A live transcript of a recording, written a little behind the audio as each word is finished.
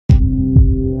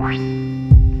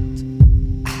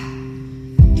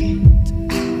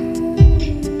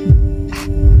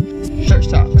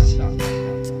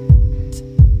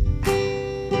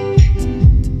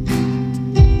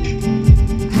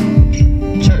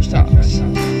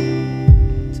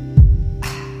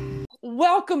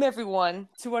Welcome, everyone,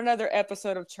 to another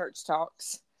episode of Church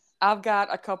Talks. I've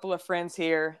got a couple of friends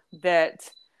here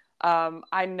that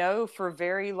I know for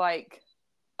very,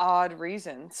 odd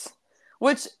reasons.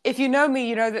 Which, if you know me,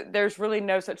 you know that there's really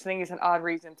no such thing as an odd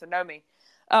reason to know me.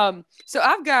 So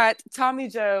I've got Tommy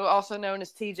Joe, also known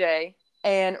as TJ,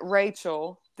 and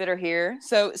Rachel that are here.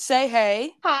 So say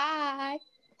hey. Hi.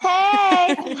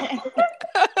 Hey.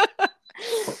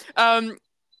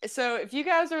 So if you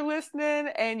guys are listening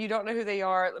and you don't know who they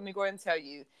are, let me go ahead and tell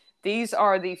you. These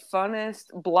are the funnest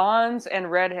blondes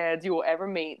and redheads you will ever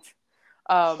meet.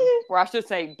 Or I should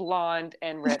say blonde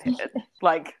and redhead.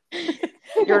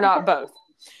 You're not both.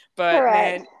 But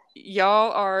Correct. man,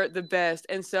 y'all are the best.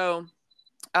 And so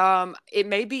it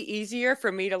may be easier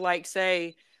for me to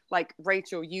say,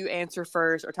 Rachel, you answer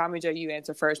first, or Tommy Joe, you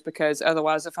answer first, because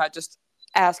otherwise if I just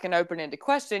ask an open-ended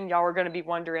question, y'all are going to be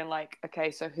wondering,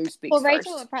 okay, so who speaks Well,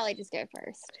 Rachel first? would probably just go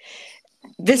first.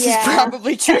 This is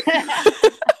probably true.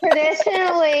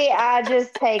 Traditionally, I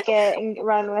just take it and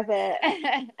run with it.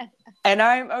 And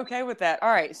I'm okay with that.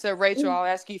 All right, so Rachel, I'll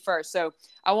ask you first. So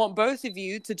I want both of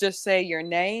you to just say your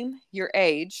name, your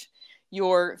age,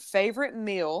 your favorite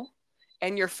meal,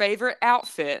 and your favorite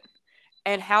outfit,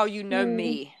 and how you know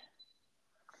me.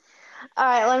 All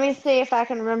right, let me see if I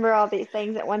can remember all these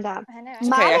things at one time. I know.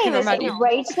 My Okay, name is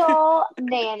Rachel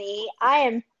Nanney. I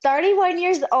am 31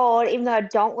 years old, even though I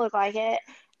don't look like it.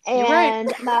 You're right.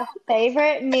 And my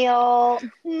favorite meal,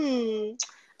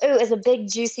 is a big,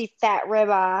 juicy, fat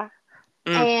ribeye.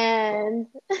 And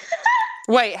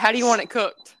wait, how do you want it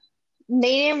cooked?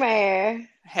 Medium rare.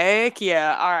 Heck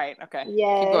yeah. All right. Okay.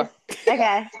 Yes.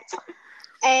 Okay.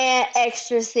 And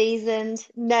extra seasoned.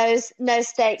 No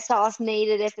steak sauce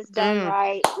needed if it's done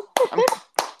right.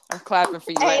 I'm clapping for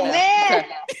you right Amen.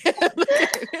 now.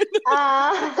 Okay.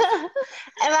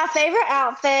 And my favorite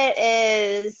outfit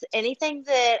is anything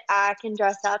that I can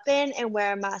dress up in and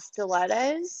wear my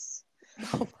stilettos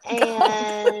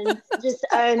and just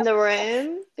own the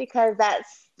room, because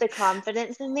that's the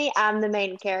confidence in me. I'm the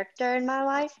main character in my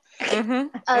life,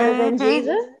 other than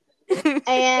Jesus.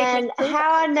 And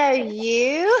how I know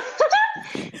you.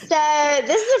 So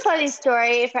this is a funny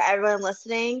story for everyone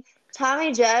listening.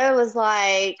 Tommy Joe was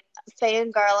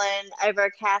fangirling over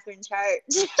Catherine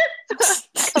Church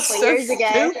a couple years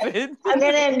ago. I'm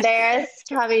going to embarrass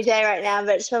Tommy Joe right now,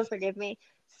 but she'll forgive me.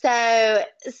 So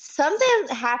something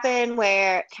happened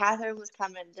where Catherine was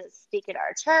coming to speak at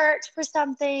our church for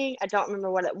something. I don't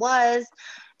remember what it was.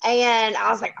 And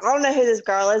I was like, I don't know who this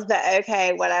girl is, but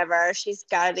okay, whatever. She's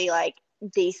got to be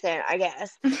decent, I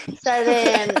guess. So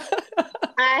then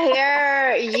I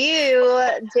hear you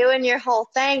doing your whole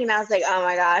thing, and I was like, oh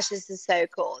my gosh, this is so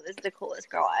cool. This is the coolest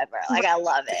girl ever. I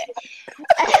love it.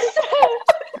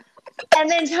 And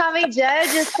then Tommy Joe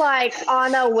just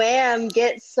on a whim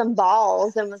gets some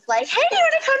balls and was like, hey, do you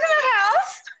want to come to my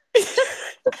house?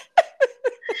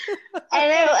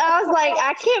 And I was like,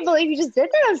 I can't believe you just did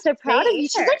that. I'm so proud of you.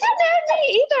 She's like, no,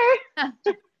 me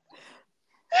either.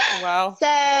 Wow. So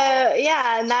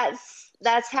yeah, and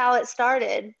that's how it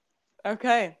started.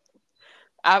 Okay.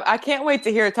 I can't wait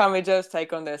to hear Tommy Joe's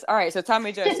take on this. All right, so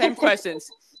Tommy Joe, same questions.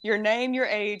 Your name, your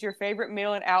age, your favorite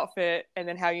meal and outfit, and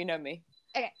then how you know me.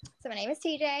 Okay, so my name is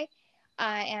TJ.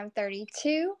 I am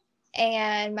 32,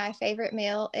 and my favorite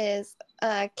meal is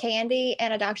candy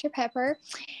and a Dr. Pepper.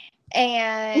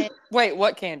 And wait,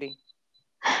 what candy?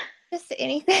 Just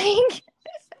anything.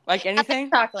 Like anything?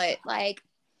 Chocolate, like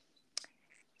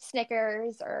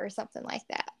Snickers or something like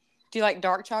that. Do you like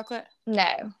dark chocolate?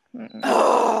 No.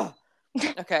 Oh,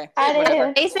 okay.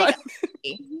 I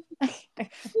do.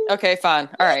 Okay, fine.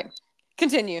 All right.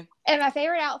 Continue. And my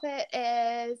favorite outfit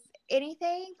is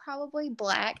anything probably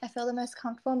black. I feel the most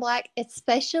comfortable in black,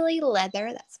 especially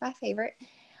leather. That's my favorite.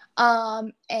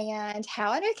 And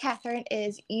how I know Catherine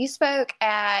is you spoke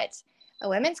at a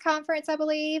women's conference, I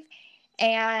believe,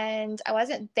 and I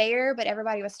wasn't there, but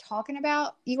everybody was talking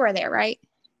about. You were there, right?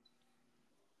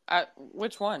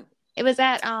 Which one? It was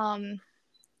at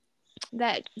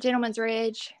that Gentleman's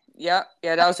Ridge. Yeah,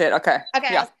 that was it. Okay.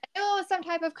 Okay. Yeah. It was some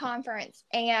type of conference,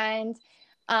 and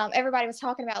everybody was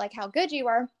talking about how good you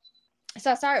were. So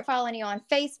I started following you on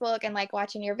Facebook and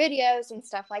watching your videos and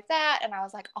stuff like that. And I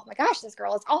was like, oh my gosh, this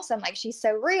girl is awesome. She's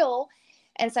so real.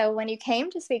 And so when you came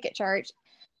to speak at church,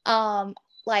 the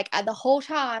whole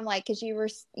time, cause you were,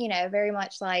 very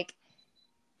much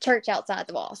church outside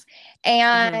the walls.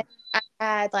 And I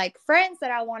had friends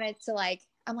that I wanted to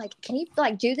I'm like, can you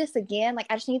do this again?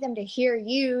 I just need them to hear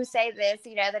you say this,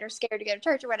 that are scared to go to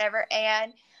church or whatever.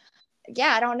 And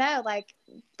yeah, I don't know. Like,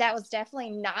 that was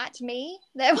definitely not me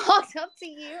that walked up to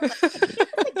you. Like, can we do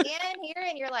this again here?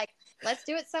 And you're like, let's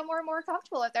do it somewhere more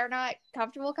comfortable. If they're not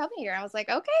comfortable coming here, I was like,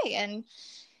 okay. And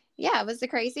yeah, it was the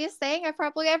craziest thing I've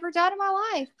probably ever done in my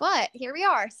life. But here we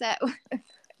are. So,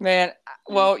 Man,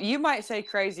 well, you might say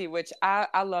crazy, which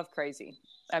I love crazy.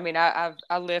 I mean, I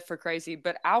live for crazy,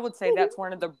 but I would say that's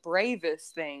one of the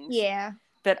bravest things yeah.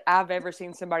 that I've ever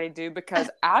seen somebody do,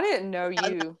 because I didn't know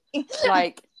you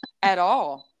like at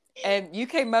all. And you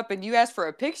came up and you asked for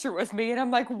a picture with me, and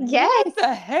I'm like, what Yes.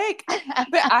 the heck?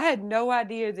 But I had no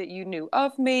idea that you knew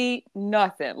of me,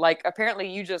 nothing. Like,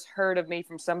 apparently you just heard of me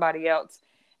from somebody else.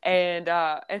 And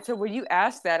so when you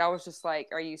asked that, I was just like,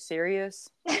 are you serious?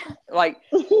 Like,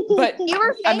 but You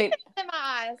were I famous mean, in my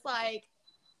eyes. Like,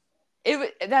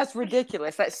 that's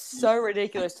ridiculous. That's so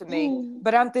ridiculous to me.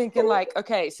 But I'm thinking, like,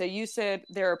 okay, so you said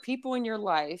there are people in your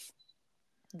life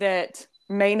that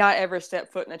may not ever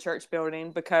step foot in a church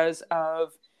building because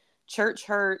of church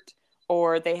hurt,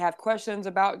 or they have questions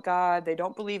about God. They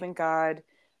don't believe in God.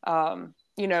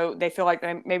 They feel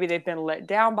like maybe they've been let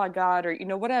down by God, or,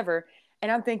 whatever.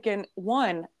 And I'm thinking,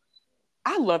 one,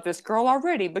 I love this girl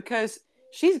already because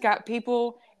she's got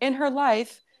people in her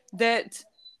life that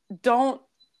don't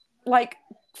like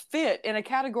fit in a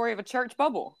category of a church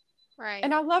bubble. right.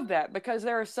 And I love that because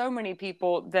there are so many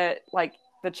people that like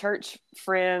the church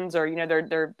friends, or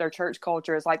their church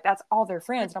culture is like that's all their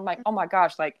friends. And I'm like, oh my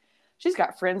gosh, like she's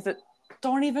got friends that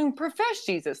don't even profess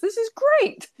Jesus. This is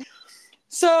great.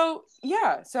 So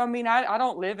yeah, so I mean, I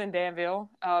don't live in Danville,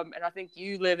 and I think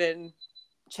you live in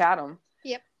Chatham.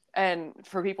 Yep. And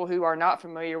for people who are not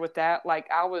familiar with that, like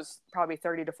I was probably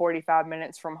 30 to 45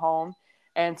 minutes from home.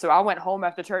 And so I went home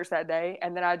after church that day,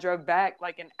 and then I drove back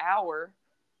like an hour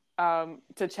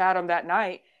to Chatham that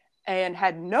night, and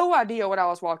had no idea what I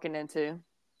was walking into.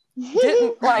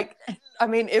 Didn't like, I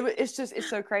mean, it's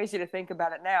so crazy to think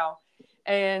about it now.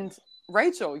 And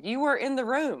Rachel, you were in the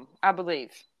room, I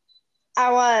believe.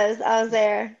 I was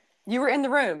there. You were in the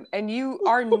room, and you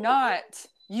were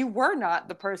not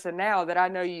the person now that I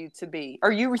know you to be,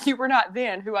 or you were not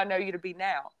then who I know you to be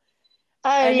now. Oh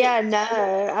And yeah,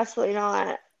 no, absolutely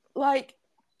not. like,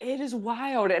 it is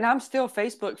wild. And I'm still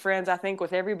Facebook friends, I think,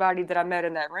 with everybody that I met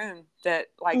in that room that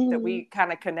we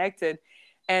kind of connected.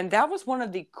 And that was one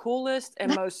of the coolest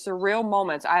and most surreal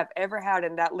moments I have ever had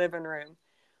in that living room,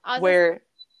 I was where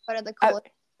one of the coolest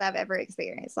I've ever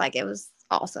experienced. Like, it was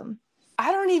awesome.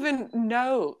 I don't even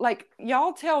know. Like,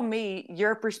 y'all tell me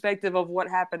your perspective of what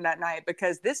happened that night,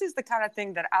 because this is the kind of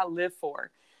thing that I live for.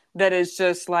 That is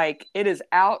just like, it is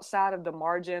outside of the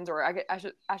margins, or I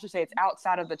should say it's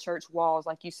outside of the church walls,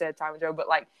 like you said, Tommy Joe. But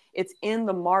like, it's in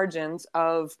the margins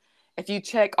of, if you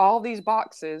check all these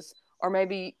boxes, or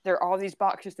maybe there are all these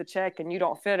boxes to check and you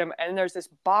don't fit them, and there's this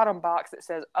bottom box that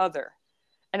says other,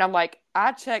 and I'm like,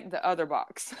 I check the other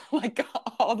box like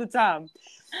all the time.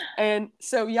 And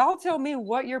so y'all tell me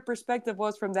what your perspective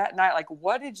was from that night. Like,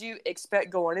 what did you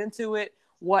expect going into it?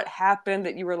 What happened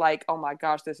that you were like, oh my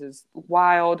gosh, this is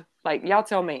wild? Like, y'all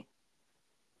tell me.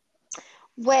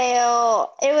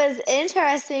 Well, it was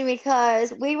interesting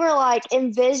because we were like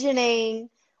envisioning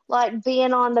like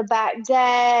being on the back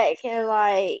deck and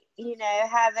like,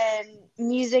 having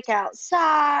music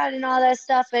outside and all that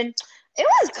stuff. And it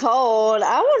was cold.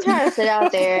 I wasn't trying to sit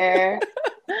out there.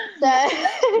 So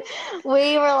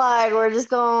we were like, we're just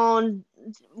going to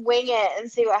wing it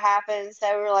and see what happens. So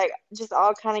we're like just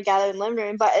all kind of gathered in the living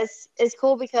room. But it's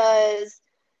cool because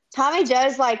Tommy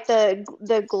Joe's like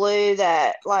the glue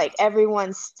that like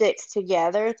everyone sticks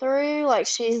together through. Like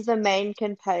she's the main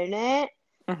component.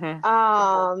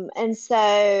 Mm-hmm. And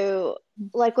so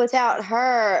like without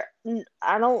her,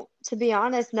 I don't, to be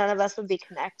honest, none of us would be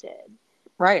connected.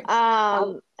 Right.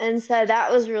 And so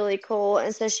that was really cool.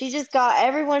 And so she just got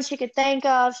everyone she could think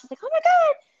of. She's like, oh my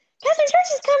God, Catherine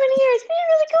Church is coming here. It's being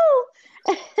really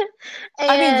cool.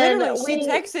 I mean, And literally, she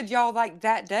texted y'all like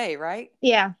that day, right?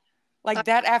 Yeah. Like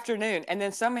that afternoon. And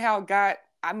then somehow got,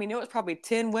 I mean, it was probably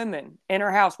 10 women in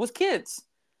her house with kids.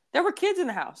 There were kids in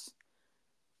the house.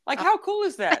 Like, how cool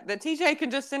is that? That TJ can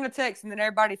just send a text and then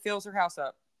everybody fills her house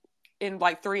up in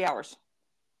like 3 hours.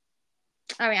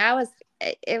 I mean,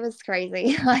 it was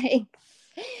crazy. Like,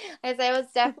 it was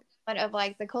definitely one of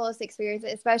like the coolest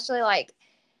experiences, especially like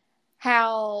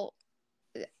how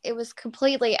it was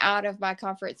completely out of my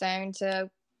comfort zone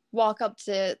to walk up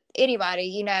to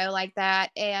anybody, like that.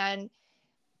 And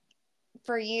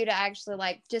for you to actually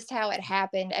like just how it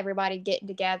happened, everybody getting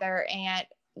together. And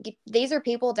these are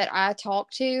people that I talk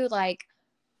to like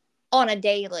on a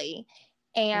daily.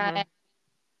 And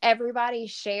everybody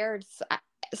shared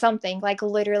something, like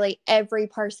literally every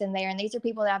person there. And these are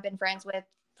people that I've been friends with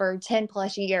for 10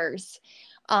 plus years.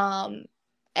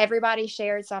 Everybody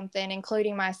shared something,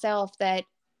 including myself, that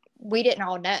we didn't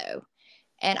all know.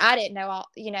 And I didn't know all,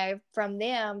 from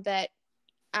them that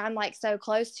I'm like so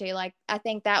close to. Like, I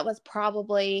think that was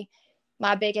probably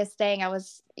my biggest thing. I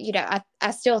was,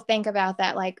 I still think about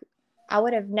that. Like, I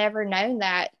would have never known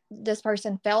that this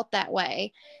person felt that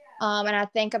way. And I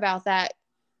think about that,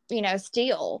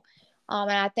 still.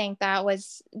 And I think that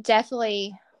was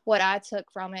definitely what I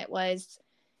took from it, was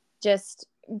just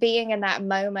being in that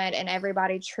moment and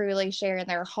everybody truly sharing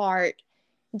their heart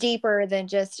deeper than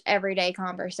just everyday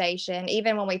conversation.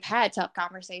 Even when we've had tough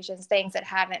conversations, things that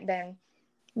haven't been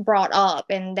brought up,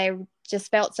 and they just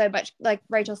felt so much, like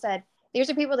Rachel said, these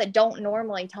are people that don't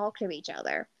normally talk to each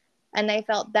other, and they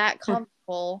felt that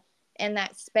comfortable in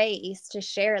that space to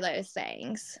share those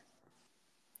things.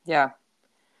 Yeah,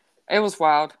 it was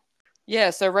wild.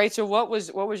 Yeah. So Rachel, what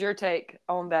was your take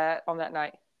on that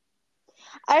night?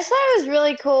 I just thought it was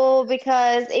really cool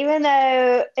because even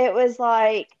though it was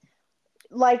like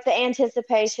the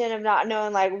anticipation of not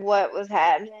knowing like what was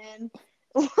happening,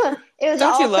 it was Don't you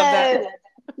also, love that?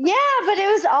 yeah, but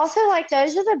it was also like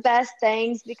those are the best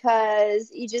things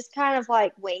because you just kind of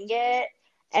like wing it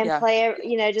and play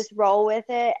it, just roll with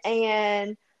it.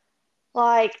 And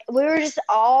like we were just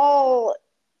all,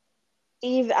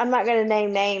 even, I'm not going to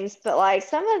name names, but like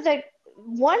some of the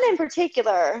one in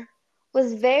particular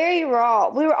was very raw.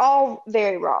 We were all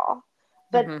very raw.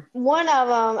 But one of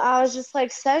them, I was just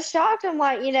like so shocked. I'm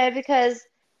like, because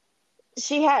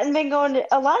she hadn't been going to,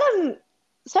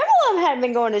 several of them hadn't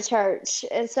been going to church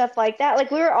and stuff like that.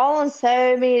 Like we were all on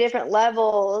so many different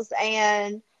levels,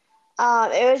 and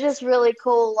it was just really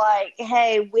cool. Like,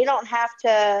 hey, you don't have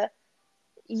to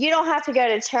go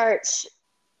to church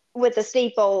with a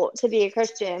steeple to be a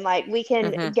Christian. Like we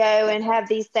can go and have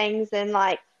these things and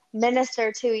like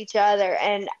minister to each other,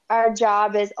 and our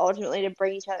job is ultimately to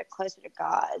bring each other closer to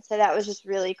God. So that was just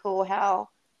really cool how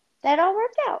that all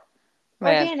worked out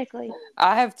organically.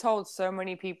 I have told so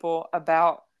many people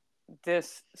about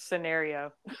this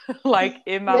scenario like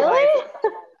in my life.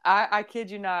 I kid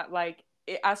you not. Like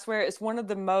I swear it's one of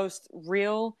the most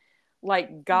real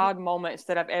like God moments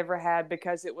that I've ever had,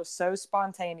 because it was so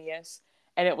spontaneous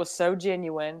and it was so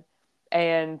genuine.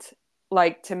 And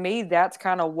like, to me, that's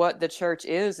kind of what the church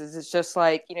is it's just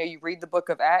like, you read the book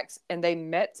of Acts, and they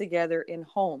met together in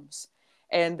homes,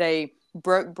 and they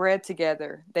broke bread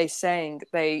together, they sang,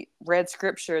 they read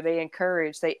scripture, they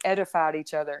encouraged, they edified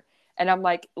each other. And I'm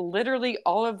like, literally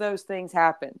all of those things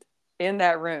happened in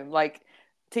that room. Like,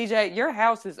 TJ, your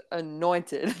house is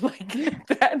anointed. Like,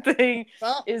 that thing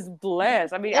is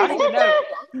blessed. I mean, I don't even know.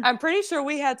 I'm pretty sure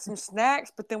we had some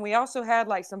snacks, but then we also had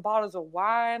like some bottles of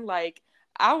wine. Like,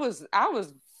 I was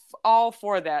all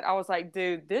for that. I was like,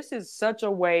 dude, this is such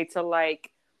a way to like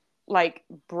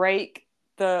break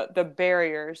the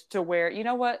barriers to where, you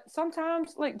know what,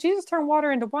 sometimes like Jesus turned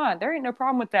water into wine. There ain't no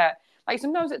problem with that. Like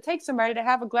sometimes it takes somebody to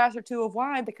have a glass or two of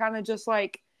wine to kind of just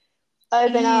like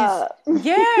open up.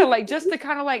 Yeah, like just to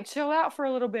kind of like chill out for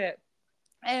a little bit.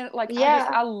 And like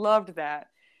I loved that.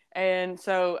 And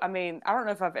so I mean, I don't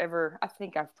know if I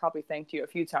think I've probably thanked you a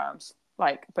few times.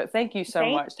 Like, but thank you so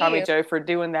much, Tommy Joe, for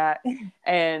doing that.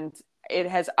 And it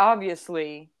has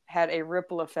obviously had a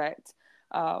ripple effect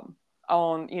on,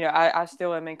 I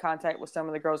still am in contact with some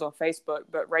of the girls on Facebook,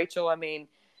 but Rachel, I mean,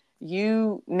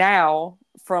 you now,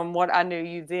 from what I knew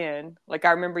you then, like I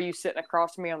remember you sitting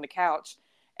across from me on the couch,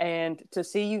 and to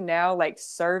see you now like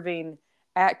serving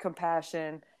at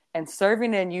Compassion and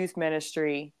serving in youth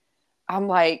ministry, I'm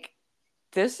like,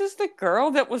 this is the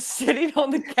girl that was sitting on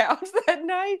the couch that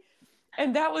night.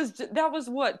 And that was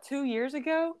what, 2 years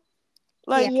ago?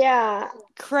 Like,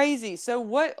 crazy. So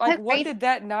what did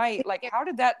that night, like, how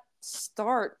did that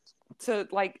start to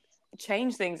like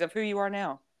change things of who you are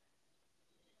now?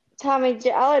 I'll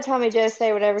let Tommy Joe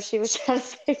say whatever she was trying to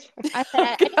say. I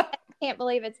said, I can't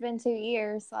believe it's been 2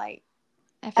 years. Like,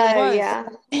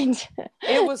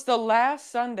 it was the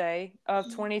last Sunday of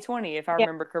 2020, if I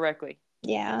remember correctly.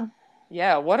 Yeah.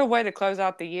 Yeah. What a way to close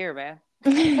out the year, man.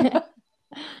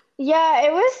 Yeah,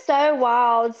 it was so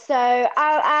wild. So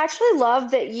I actually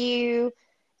love that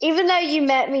even though you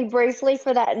met me briefly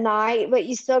for that night, but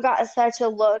you still got such a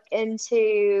look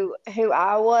into who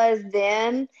I was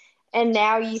then, and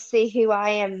now you see who I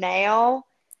am now.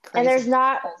 Crazy. And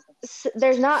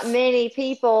there's not many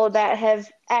people that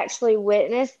have actually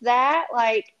witnessed that.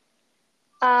 Like,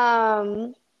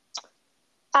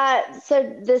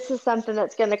 so this is something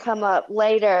that's going to come up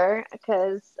later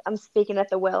because I'm speaking at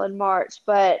the Well in March,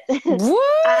 but it's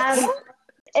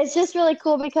just really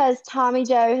cool because Tommy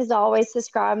Joe has always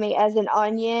described me as an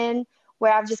onion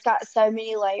where I've just got so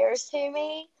many layers to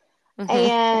me. Mm-hmm.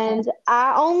 And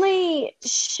I only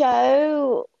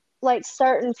show like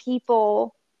certain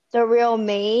people the real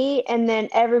me, and then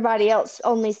everybody else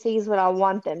only sees what I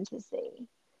want them to see.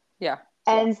 Yeah.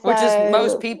 And Which is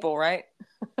most so people, right?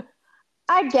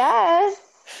 I guess,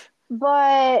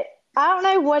 but I don't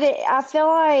know what it,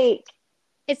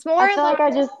 It's I more feel like like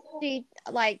I just, she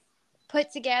like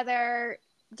put together.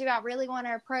 Do I really want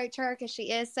to approach her because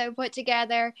she is so put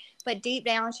together? But deep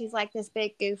down, she's like this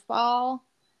big goofball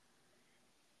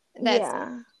that's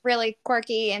yeah. really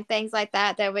quirky and things like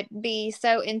that. That would be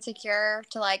so insecure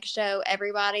to like show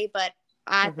everybody. But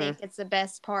I Mm-hmm. think it's the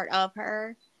best part of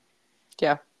her.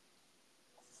 Yeah.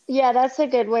 Yeah, that's a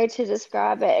good way to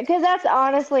describe it. Because that's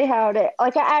honestly how it is.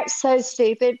 Like, I act so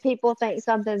stupid, people think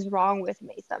something's wrong with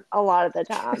me a lot of the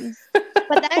times.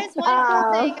 But that is one cool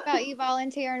thing Um, about you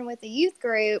volunteering with the youth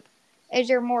group is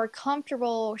you're more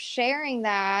comfortable sharing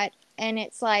that, and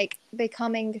it's like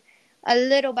becoming a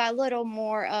little by little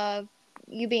more of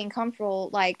you being comfortable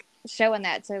like showing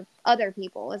that to other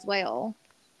people as well.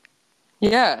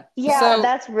 Yeah. yeah, So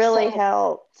that's really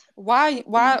helped. why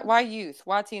youth?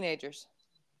 Why teenagers?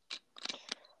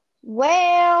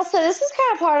 Well, so this is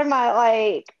kind of part of my,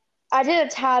 like, I did a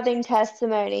tithing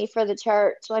testimony for the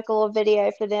church, like a little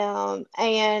video for them.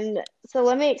 And so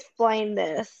let me explain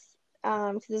this,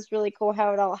 because it's really cool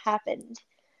how it all happened.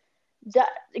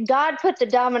 God put the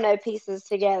domino pieces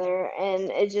together, and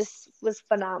it just was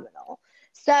phenomenal.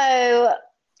 So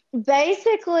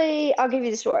basically, I'll give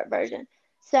you the short version.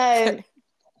 So Okay.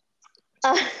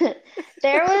 uh,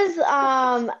 there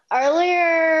was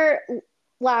earlier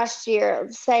last year,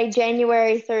 say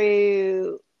January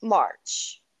through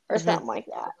March or Mm-hmm. something like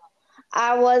that.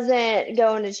 I wasn't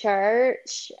going to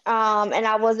church, and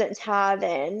I wasn't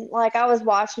tithing. Like, I was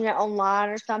watching it online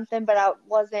or something, but I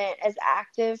wasn't as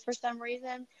active for some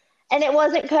reason. And it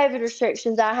wasn't COVID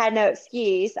restrictions. I had no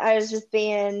excuse. I was just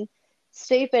being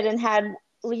stupid and had,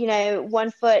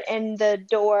 one foot in the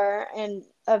door and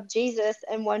of Jesus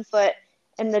and one foot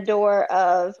in the door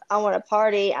of I want to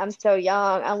party. I'm still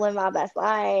young. I live my best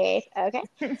life. Okay.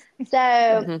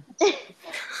 So, Mm-hmm.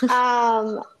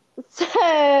 um,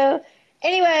 so,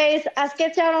 anyways, I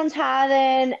skipped out on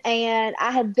tithing, and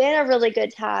I had been a really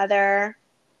good tither.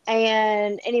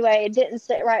 And anyway, it didn't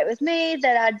sit right with me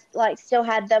that I like still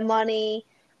had the money,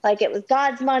 like it was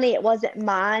God's money. It wasn't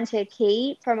mine to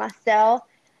keep for myself.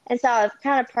 And so I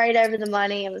kind of prayed over the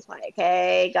money and was like,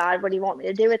 "Hey, God, what do you want me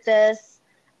to do with this?"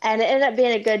 And it ended up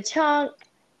being a good chunk.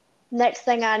 Next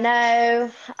thing I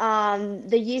know,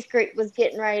 the youth group was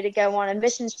getting ready to go on a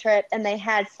missions trip, and they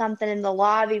had something in the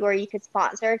lobby where you could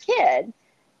sponsor a kid,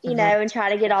 Mm-hmm. and try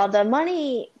to get all the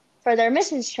money for their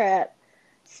missions trip.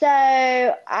 So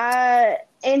I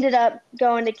ended up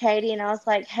going to Katie, and I was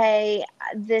like, "Hey,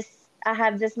 I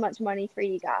have this much money for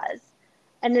you guys,"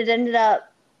 and it ended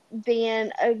up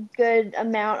being a good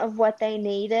amount of what they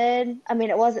needed. I mean,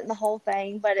 it wasn't the whole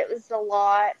thing, but it was a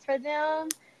lot for them.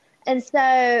 And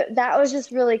so that was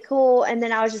just really cool. And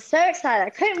then I was just so excited. I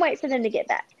couldn't wait for them to get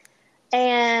back.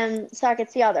 And so I could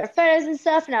see all their photos and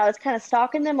stuff. And I was kind of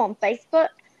stalking them on Facebook.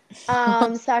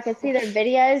 So I could see their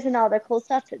videos and all the cool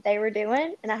stuff that they were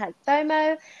doing. And I had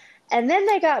FOMO. And then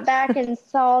they got back and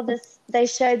saw this, they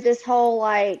showed this whole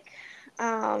like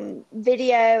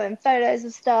video and photos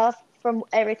of stuff from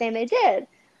everything they did.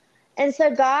 And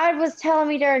so God was telling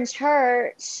me during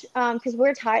church, because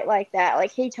we're tight like that.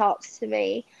 Like, He talks to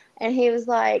me, and He was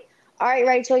like, "All right,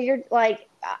 Rachel, you're like,"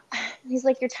 He's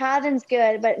like, "Your tithing's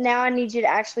good, but now I need you to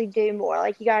actually do more.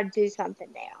 Like, you got to do something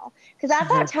now." Because I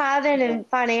thought Mm-hmm. tithing and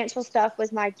financial stuff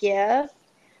was my gift,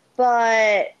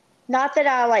 but not that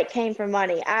I like came from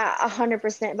money. I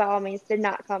 100% by all means did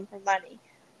not come from money.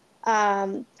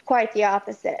 Quite the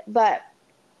opposite. But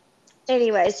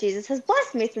anyways, Jesus has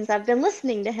blessed me since I've been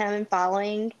listening to Him and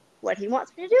following what He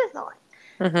wants me to do with my life.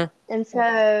 Mm-hmm. And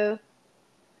so,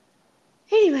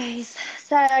 anyways,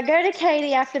 so I go to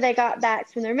Katie after they got back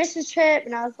from their missions trip,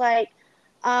 and I was like,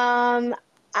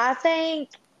 I think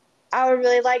I would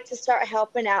really like to start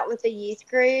helping out with the youth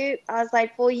group. I was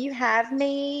like, "Will you have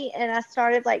me?" And I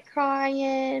started like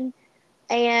crying,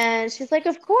 and she's like,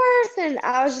 "Of course." And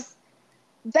I was just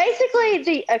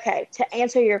basically okay, to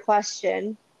answer your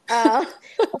question, uh,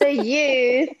 the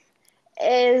youth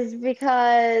is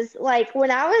because like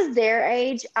when I was their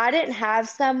age, I didn't have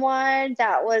someone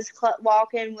that was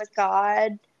walking with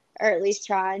God, or at least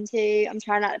trying to. I'm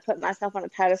trying not to put myself on a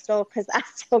pedestal because I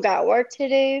still got work to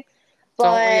do.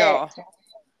 Don't we But all?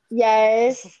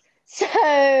 yes,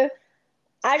 so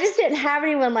I just didn't have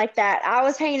anyone like that. I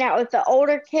was hanging out with the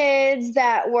older kids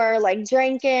that were like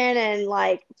drinking and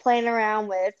like playing around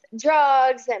with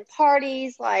drugs and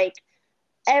parties, like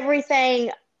everything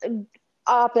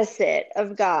opposite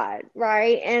of God,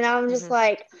 right? And I'm just Mm-hmm.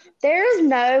 like, there's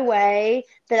no way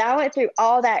that I went through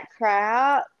all that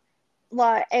crap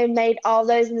like and made all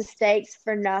those mistakes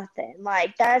for nothing.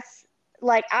 Like that's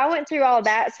like I went through all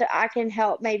that so I can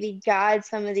help maybe guide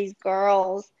some of these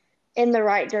girls in the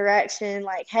right direction.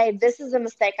 Like, hey, this is a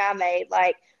mistake I made.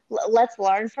 Like, let's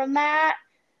learn from that.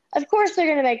 Of course, they're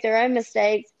gonna make their own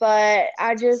mistakes, but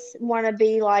I just want to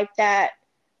be like that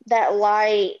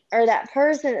light or that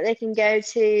person that they can go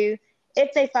to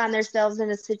if they find themselves in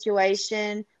a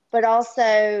situation, but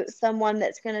also someone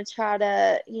that's going to try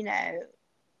to,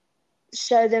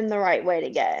 show them the right way to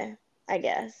go, I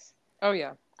guess. Oh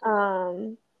yeah.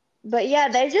 Um, but yeah,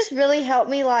 they just really helped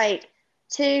me, like,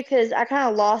 too, because I kind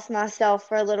of lost myself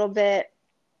for a little bit,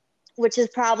 which is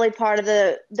probably part of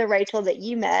the Rachel that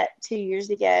you met 2 years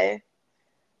ago.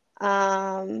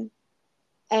 Um,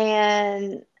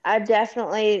 and I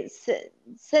definitely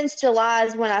since July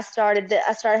is when I started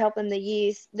helping the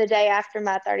youth the day after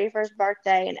my 31st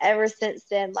birthday, and ever since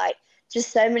then, like,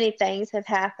 just so many things have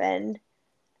happened,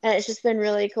 and it's just been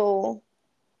really cool.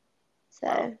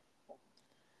 Wow.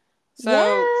 So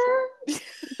So,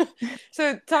 yeah.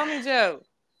 so Tommy Joe,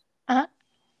 Uh-huh.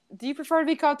 do you prefer to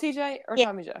be called TJ or Yeah,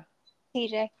 Tommy Joe?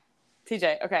 TJ.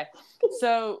 TJ. Okay.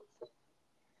 So,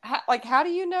 how do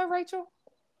you know Rachel?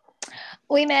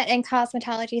 We met in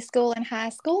cosmetology school in high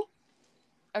school.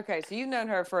 Okay, so you've known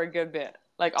her for a good bit,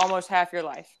 like almost half your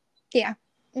life. Yeah.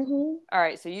 Mhm. All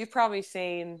right, so you've probably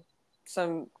seen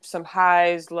some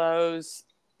highs, lows,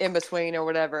 in between, or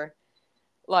whatever.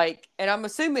 Like, and I'm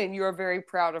assuming you are very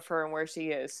proud of her and where she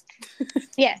is.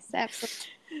 Yes, absolutely.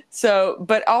 So,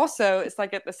 but also, it's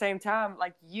like at the same time,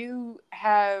 like you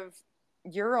have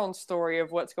your own story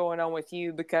of what's going on with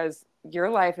you because your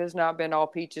life has not been all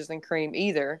peaches and cream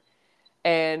either.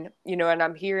 And, and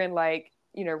I'm hearing like,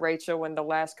 Rachel in the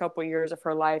last couple of years of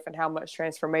her life and how much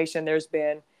transformation there's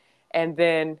been. And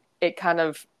then it kind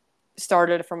of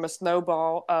started from a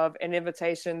snowball of an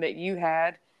invitation that you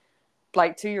had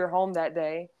like to your home that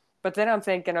day. But then I'm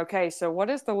thinking, okay, so what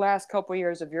has the last couple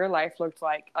years of your life looked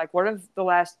like? Like, what have the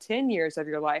last 10 years of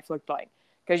your life looked like?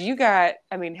 Because you got,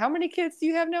 I mean, how many kids do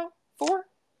you have now? Four?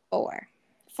 4.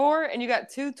 Four, and you got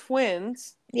two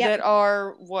twins Yep. that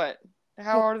are what?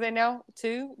 How old are they now?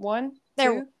 Two? One?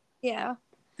 There. Two? Yeah.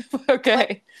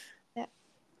 Okay. Yeah.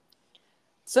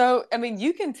 So, I mean,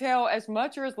 you can tell as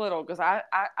much or as little because I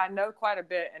know quite a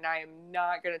bit and I am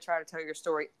not going to try to tell your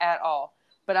story at all.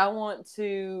 But I want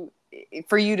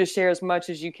for you to share as much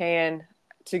as you can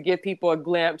to give people a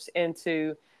glimpse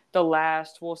into the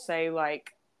last, we'll say,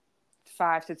 like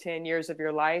 5 to 10 years of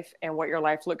your life and what your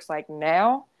life looks like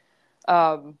now.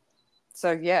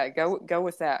 So, yeah, go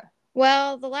with that.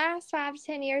 Well, the last 5 to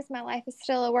 10 years, my life is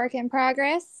still a work in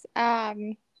progress.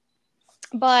 But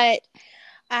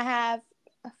I have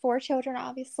 4 children,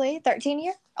 obviously,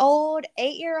 13-year-old,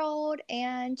 8-year-old,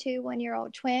 and 2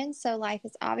 1-year-old twins. So life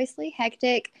is obviously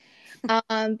hectic.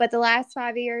 But the last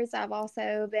 5 years, I've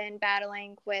also been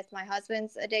battling with my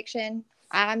husband's addiction.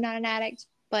 I'm not an addict,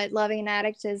 but loving an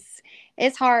addict is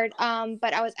hard.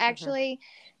 But I was Mm-hmm. actually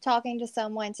talking to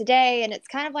someone today, and it's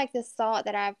kind of like this thought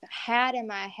that I've had in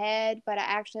my head, but I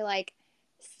actually like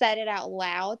said it out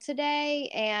loud today,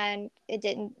 and it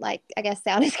didn't like I guess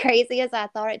sound as crazy as I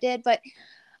thought it did. But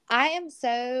I am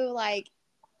so like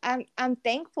I'm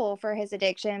thankful for his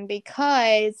addiction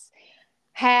because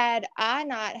had I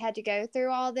not had to go through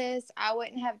all this, I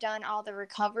wouldn't have done all the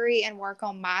recovery and work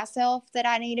on myself that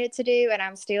I needed to do, and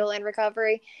I'm still in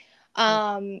recovery.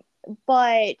 Um,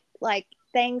 but like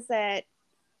things that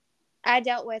I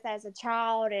dealt with as a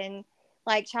child and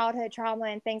like childhood trauma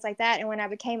and things like that, and when I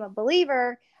became a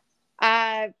believer,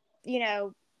 I,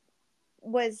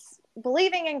 was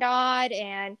believing in God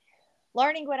and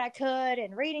learning what I could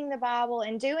and reading the Bible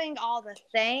and doing all the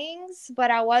things, but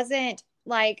I wasn't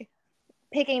like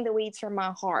picking the weeds from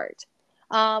my heart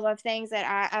of things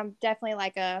that I'm definitely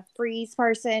like a freeze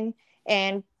person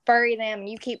and bury them and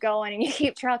you keep going and you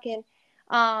keep trucking.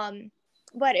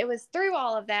 But it was through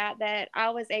all of that that I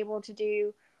was able to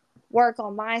do work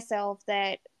on myself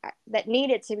that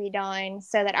needed to be done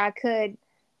so that I could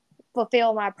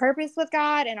fulfill my purpose with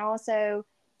God and also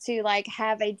to like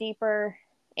have a deeper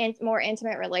and more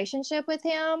intimate relationship with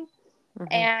him. Mm-hmm.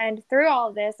 And through all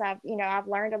of this, I've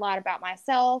learned a lot about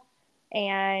myself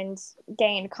and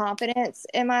gained confidence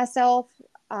in myself,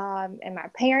 and my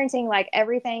parenting. Like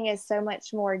everything is so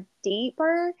much more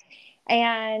deeper.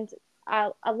 And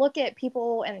I look at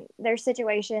people and their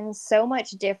situations so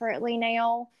much differently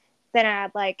now than I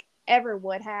like ever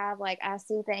would have. Like I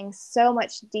see things so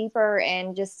much deeper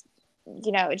and just,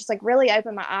 it just like really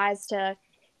opened my eyes to,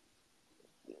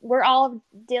 we're all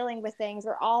dealing with things.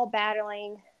 We're all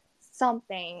battling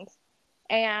something.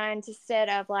 And instead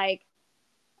of like,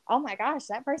 oh my gosh,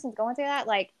 that person's going through that,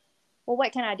 like, well,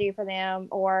 what can I do for them?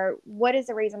 Or what is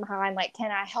the reason behind, like,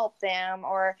 can I help them?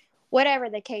 Or whatever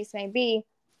the case may be.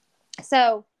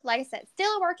 So, like I said,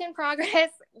 still a work in progress,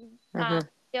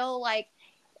 still like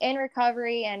in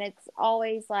recovery. And it's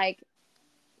always like,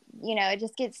 it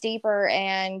just gets deeper.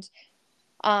 And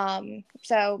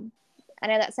so I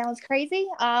know that sounds crazy,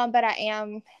 but I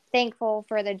am thankful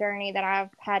for the journey that I've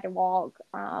had to walk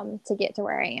to get to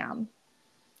where I am.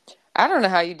 I don't know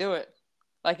how you do it.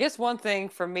 Like, it's one thing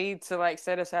for me to like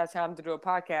set aside time to do a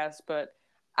podcast, but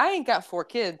I ain't got 4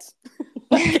 kids.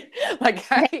 like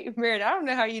I ain't married. I don't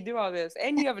know how you do all this.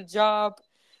 And you have a job.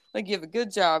 Like, you have a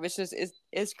good job. It's just,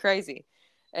 it's crazy.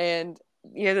 And,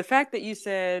 the fact that you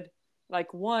said,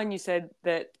 like, one, you said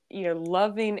that,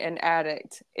 loving an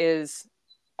addict is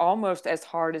almost as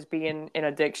hard as being in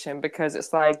addiction, because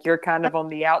it's like you're kind of on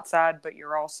the outside, but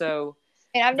you're also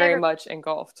and I've very never, much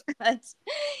engulfed.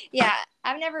 Yeah,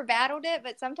 I've never battled it,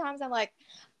 but sometimes I'm like,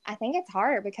 I think it's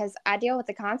harder because I deal with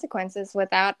the consequences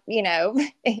without,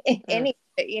 any,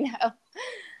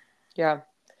 Yeah.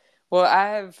 Well,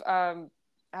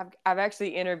 I've actually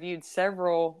interviewed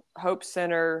several Hope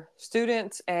Center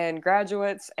students and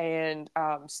graduates and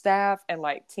staff, and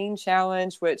like Teen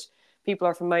Challenge, which people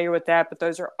are familiar with that, but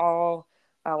those are all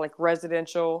like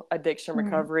residential addiction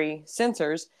recovery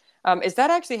centers. Is that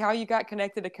actually how you got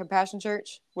connected to Compassion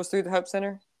Church? Was through the Hope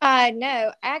Center?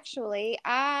 No, actually,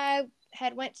 I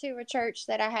had went to a church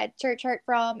that I had church hurt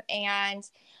from, and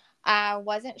I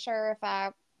wasn't sure if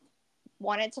I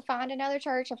wanted to find another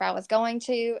church, if I was going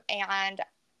to, and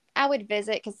I would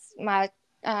visit because my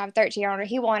 13-year-old,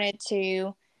 he wanted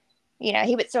to,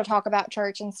 he would still talk about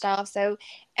church and stuff. So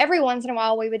every once in a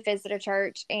while we would visit a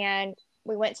church, and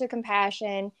we went to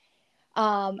Compassion.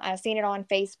 I've seen it on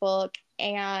Facebook,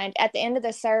 and at the end of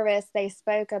the service, they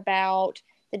spoke about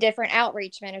the different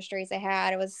outreach ministries they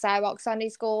had. It was Sidewalk Sunday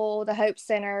School, the Hope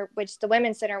Center, which the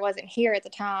Women's Center wasn't here at the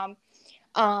time,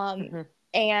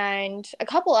 and a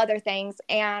couple other things.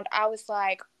 And I was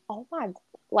like, oh my,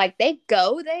 like they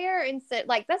go there and sit,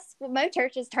 like that's most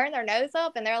churches turn their nose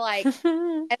up and they're like,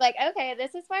 it's like, okay,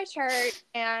 this is my church,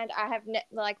 and I have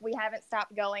we haven't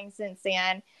stopped going since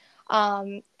then.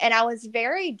 And I was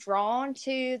very drawn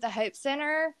to the Hope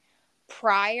Center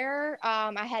prior.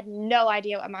 I had no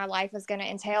idea what my life was going to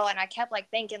entail, and I kept like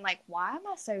thinking, like, why am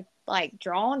I so like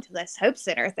drawn to this Hope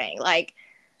Center thing? Like,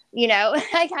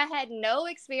 like I had no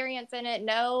experience in it,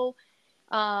 no,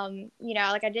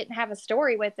 like I didn't have a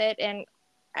story with it, and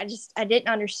I didn't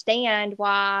understand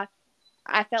why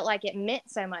I felt like it meant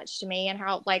so much to me and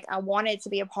how like I wanted to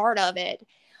be a part of it.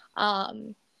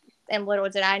 And little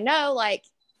did I know, like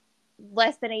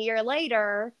less than a year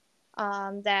later,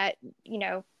 that,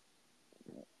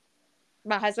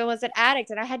 my husband was an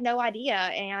addict and I had no idea.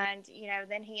 And,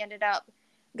 then he ended up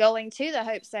going to the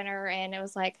Hope Center, and it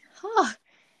was like,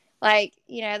 like,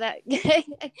 that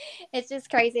it's just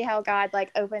crazy how God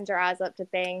like opens your eyes up to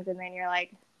things, and then you're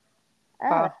like, oh,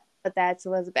 wow. But that's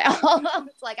what it was about.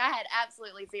 It's like I had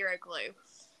absolutely zero clue.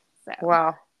 So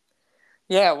wow.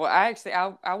 Yeah, well,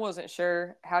 I wasn't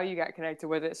sure how you got connected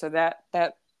with it, so that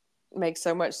makes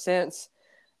so much sense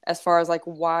as far as like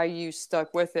why you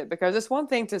stuck with it, because it's one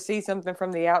thing to see something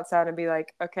from the outside and be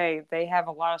like, okay, they have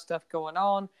a lot of stuff going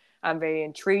on, I'm very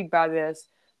intrigued by this,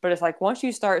 but it's like once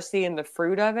you start seeing the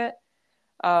fruit of it,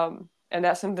 and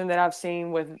that's something that I've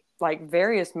seen with like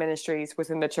various ministries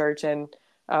within the church. And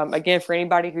again, for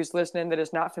anybody who's listening that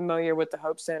is not familiar with the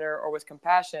Hope Center or with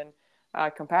Compassion,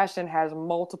 Compassion has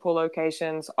multiple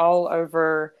locations all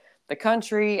over the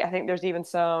country. I think there's even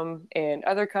some in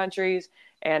other countries.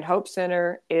 And Hope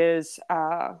Center is,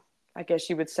 I guess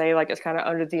you would say, like it's kind of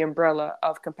under the umbrella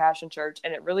of Compassion Church.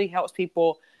 And it really helps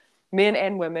people, men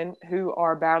and women, who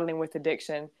are battling with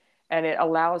addiction. And it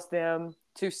allows them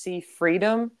to see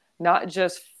freedom, not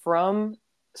just from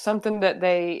something that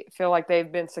they feel like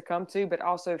they've been succumbed to, but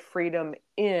also freedom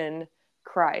in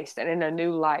Christ and in a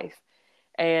new life.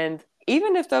 And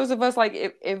even if those of us,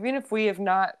 like, even if we have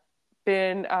not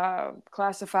been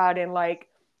classified in like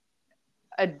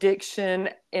addiction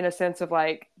in a sense of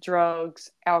like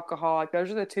drugs, alcohol, like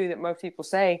those are the two that most people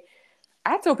say.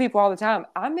 I tell people all the time,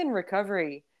 I'm in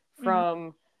recovery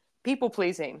from people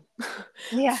pleasing,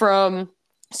 from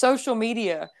social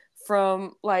media,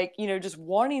 from like, just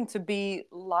wanting to be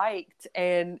liked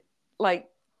and like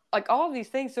like all of these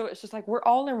things. So it's just like we're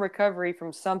all in recovery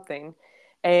from something.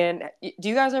 And do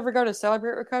you guys ever go to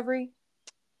Celebrate Recovery?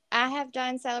 I have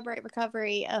done Celebrate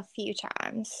Recovery a few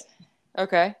times.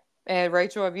 Okay. And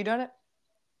Rachel, have you done it?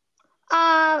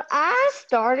 I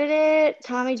started it.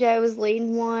 Tommy Joe was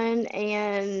leading one,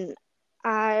 and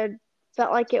I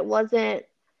felt like it wasn't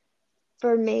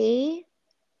for me.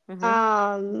 Mm-hmm.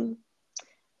 Um,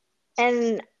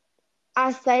 and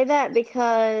I say that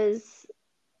because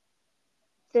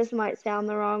this might sound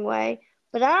the wrong way,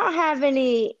 but I don't have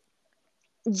any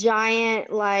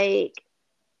giant like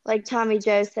Tommy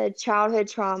Joe said, childhood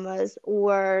traumas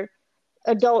or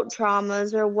adult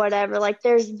traumas or whatever. Like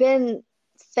there's been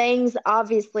things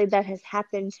obviously that has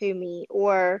happened to me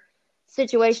or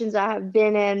situations I have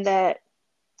been in that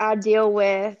I deal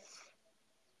with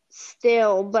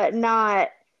still, but not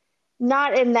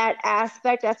in that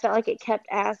aspect. I felt like it kept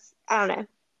I don't know.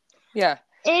 Yeah.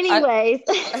 I Anyways,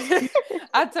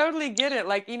 I totally get it.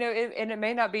 Like, and it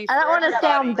may not be I for don't want to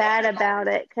sound everybody. bad about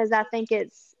it because I think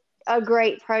it's a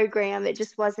great program. It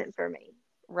just wasn't for me.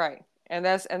 Right. And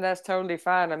that's totally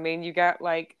fine. I mean, you got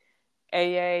like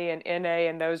AA and NA,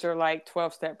 and those are like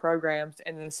 12-step programs,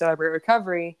 and then Celebrate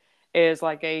Recovery is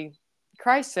like a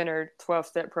Christ-centered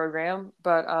 12-step program,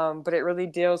 but it really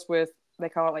deals with, they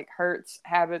call it like hurts,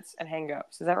 habits, and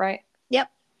hang-ups. Is that right? Yep.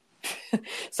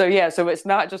 So yeah, so it's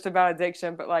not just about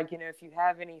addiction, but like, if you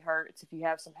have any hurts, if you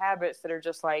have some habits that are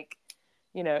just like,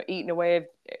 eating away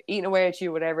at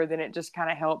you, whatever, then it just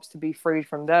kind of helps to be freed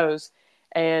from those.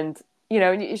 And,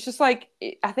 it's just like,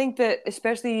 I think that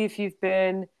especially if you've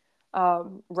been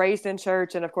raised in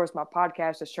church, and of course my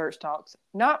podcast is Church Talks,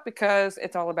 not because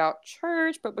it's all about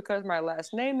church, but because my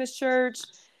last name is Church.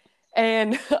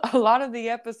 And a lot of the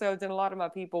episodes and a lot of my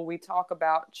people, we talk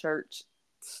about church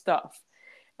stuff.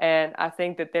 And I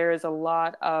think that there is a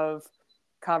lot of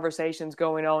conversations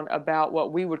going on about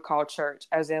what we would call church,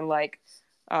 as in like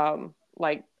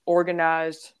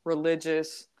organized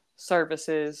religious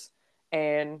services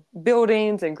and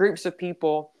buildings and groups of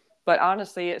people. But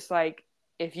honestly, it's like,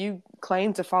 if you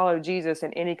claim to follow Jesus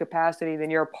in any capacity,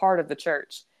 then you're a part of the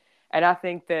church. And I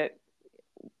think that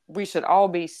we should all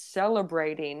be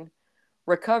celebrating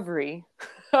recovery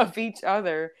of each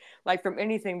other, like from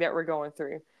anything that we're going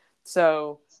through.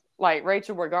 So like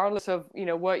Rachel, regardless of,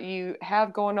 what you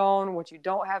have going on, what you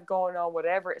don't have going on,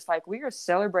 whatever, it's like we are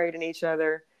celebrating each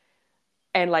other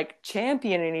and like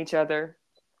championing each other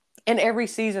in every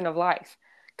season of life.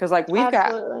 Because like we've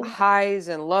got Absolutely. highs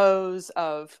and lows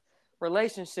of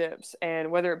relationships, and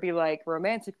whether it be like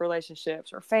romantic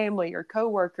relationships or family or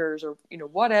coworkers or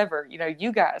whatever,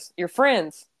 you guys, your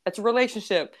friends, it's a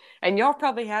relationship, and y'all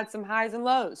probably had some highs and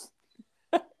lows.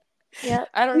 Yep.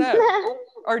 I don't know.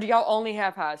 Or do y'all only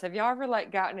have highs? Have y'all ever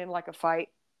like gotten in like a fight?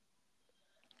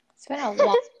 It's been a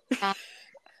long time.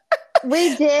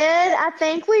 We did. I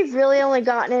think we've really only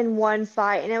gotten in one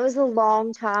fight, and it was a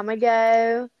long time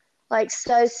ago. Like,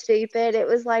 so stupid. It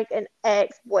was like an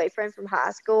ex-boyfriend from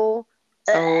high school.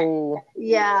 Oh.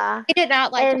 Yeah. We did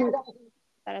not like And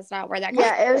that is not where that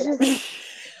yeah, it was just,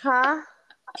 huh?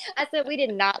 I said we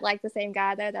did not like the same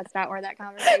guy though. That's not where that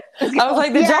conversation was I was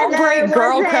like, did Yeah, y'all no, break it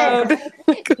girl wasn't.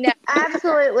 code? No.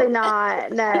 Absolutely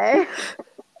not. No.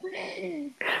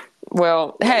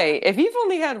 Well, hey, if you've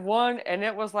only had one and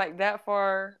it was like that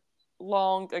far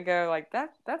long ago, like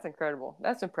that's incredible.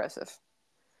 That's impressive.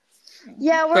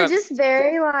 Yeah, we're But just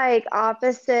very like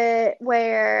opposite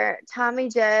where Tommy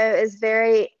Joe is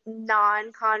very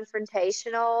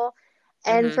non-confrontational.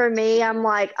 And mhm. for me, I'm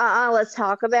like, let's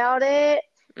talk about it.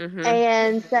 Mhm.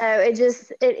 And so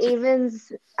it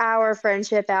evens our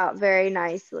friendship out very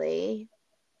nicely.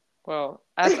 Well,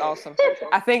 that's awesome.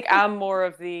 I think I'm more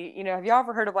of the, have y'all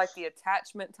ever heard of like the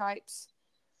attachment types?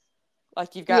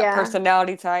 Like you've got Yeah.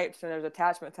 personality types and there's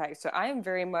attachment types. So I am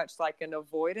very much like an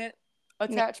avoidant No.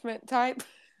 attachment type.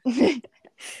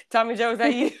 Tommy Joe, is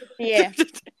that you? Yeah.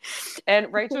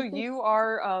 And Rachel, you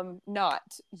are not.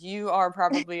 You are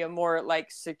probably a more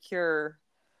like secure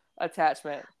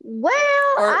attachment. Well,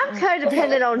 Or I'm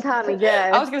codependent on Tommy I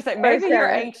Joe was gonna say for maybe you're sure.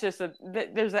 anxious.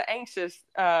 There's an anxious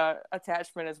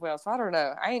attachment as well. So I don't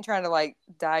know. I ain't trying to like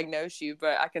diagnose you,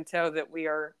 but I can tell that we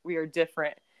are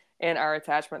different in our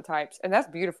attachment types, and that's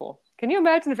beautiful. Can you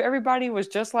imagine if everybody was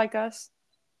just like us?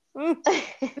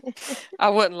 I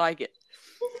wouldn't like it.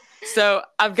 So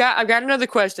I've got another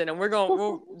question, and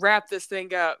we'll wrap this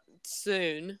thing up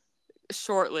soon,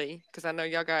 shortly, because I know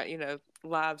y'all got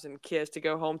lives and kids to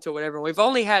go home to, whatever. We've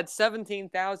only had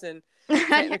 17,000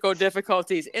 technical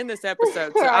difficulties in this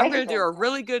episode, so I'm Right. going to do a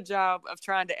really good job of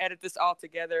trying to edit this all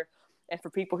together and for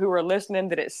people who are listening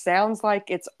that it sounds like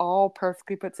it's all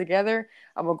perfectly put together,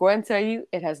 I'm going to go ahead and tell you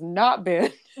it has not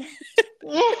been.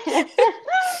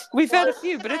 We've had a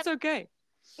few, but it's okay.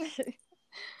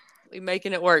 We're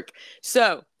making it work.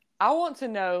 So I want to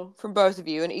know from both of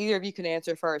you, and either of you can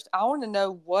answer first. I want to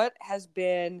know what has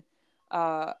been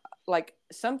like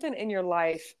something in your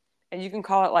life, and you can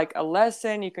call it like a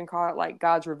lesson, you can call it like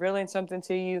God's revealing something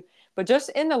to you, but just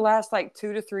in the last like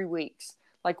 2 to 3 weeks,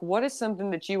 like what is something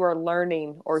that you are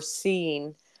learning or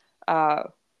seeing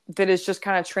that is just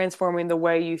kind of transforming the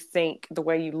way you think, the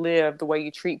way you live, the way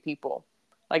you treat people?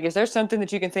 Like, is there something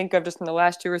that you can think of just in the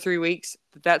last 2 or 3 weeks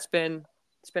it's been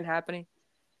happening?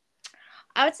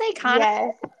 I would say kind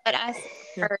Yes. of what I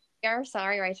said earlier.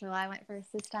 Sorry, Rachel, I went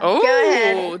first this time. Oh, Go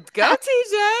ahead. Go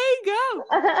TJ,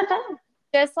 go.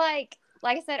 Just like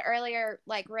I said earlier,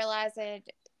 like realizing,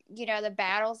 the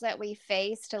battles that we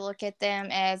face, to look at them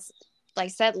as, like I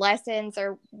said, lessons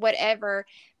or whatever,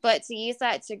 but to use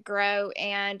that to grow.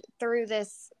 And through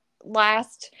this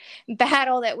last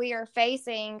battle that we are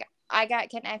facing, I got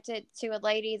connected to a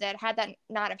lady that, had that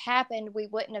not have happened, we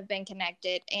wouldn't have been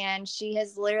connected. And she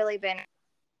has literally been,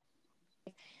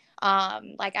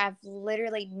 like, I've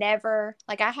literally never,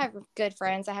 like, I have good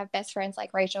friends, I have best friends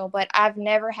like Rachel, but I've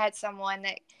never had someone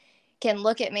that can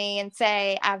look at me and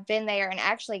say, I've been there, and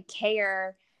actually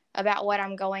care about what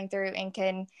I'm going through, and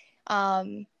can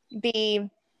be,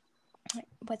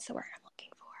 what's the word I'm looking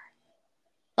for?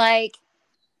 Like,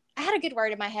 I had a good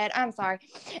word in my head. I'm sorry.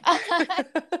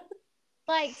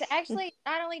 Like, to actually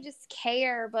not only just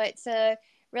care, but to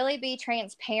really be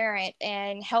transparent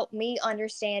and help me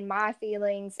understand my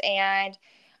feelings and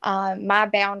my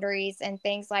boundaries and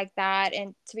things like that,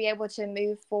 and to be able to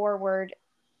move forward.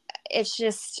 It's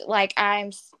just like,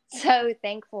 I'm so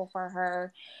thankful for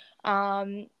her.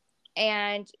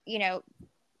 And,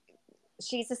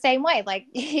 she's the same way. Like,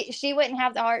 she wouldn't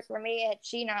have the heart for me had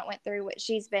she not went through what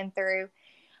she's been through.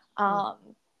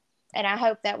 And I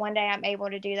hope that one day I'm able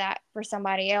to do that for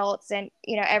somebody else. And,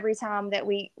 every time that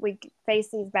we face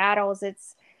these battles,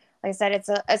 it's, like I said,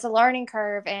 it's a learning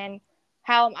curve. And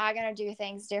how am I going to do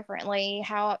things differently?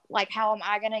 How am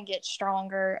I going to get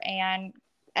stronger? And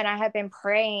I have been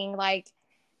praying, like,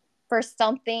 for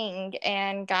something,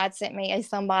 and God sent me a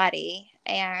somebody.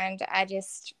 And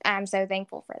I'm so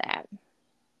thankful for that.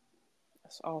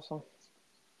 That's awesome.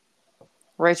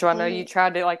 Rachel, I know you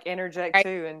tried to like interject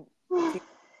too, and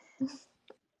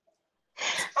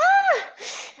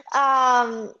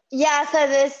yeah, so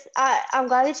this, I'm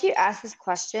glad that you asked this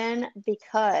question,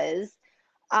 because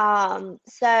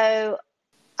so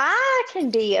I can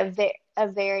be a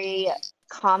very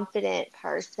confident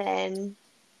person.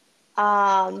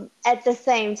 At the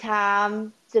same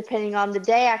time, depending on the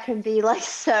day, I can be like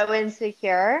so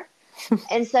insecure.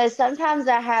 And so sometimes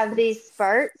I have these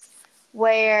spurts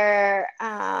where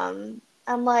I'm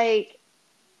like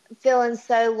feeling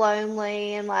so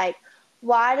lonely, and like,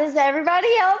 why does everybody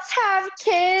else have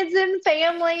kids and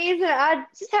families, and I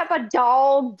just have a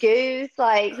dog, Goose?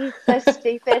 Like, he's so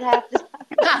stupid half the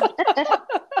time.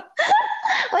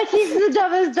 Like, he's the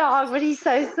dumbest dog, but he's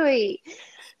so sweet.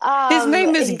 His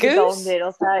name is he's Goose? a golden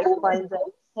doodle, so that explains it.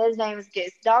 His name is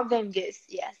Goose. Dog named Goose.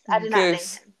 Yes, I did not name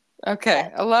him. Okay,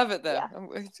 Yes. I love it though.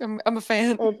 Yeah. I'm a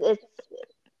fan. It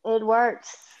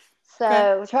works.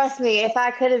 So trust me, if I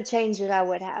could have changed it, I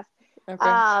would have.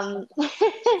 Okay.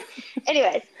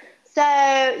 Anyways, so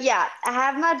yeah, I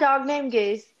have my dog named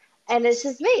Goose, and it's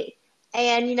just me.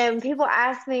 And when people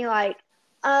ask me like,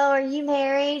 "Oh, are you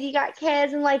married? You got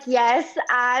kids?" I'm like, "Yes,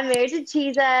 I'm married to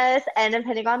Jesus, and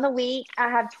depending on the week, I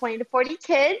have 20 to 40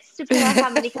 kids, depending on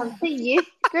how many come to youth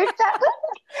group that week."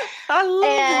 I love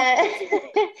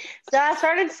it. So I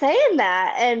started saying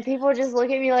that, and people just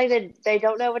look at me like they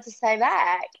don't know what to say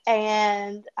back,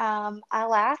 and I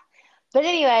laugh. But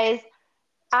anyways,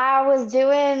 I was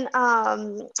doing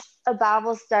a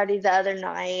Bible study the other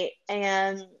night,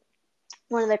 and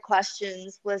one of the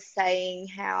questions was saying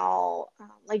how,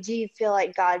 like, do you feel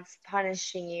like God's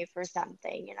punishing you for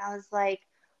something? And I was like,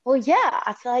 well, yeah,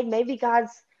 I feel like maybe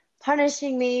God's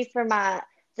punishing me for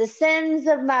the sins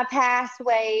of my past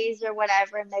ways or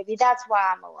whatever, and maybe that's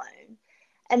why I'm alone.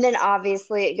 And then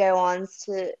obviously it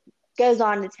goes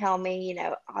on to tell me,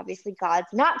 obviously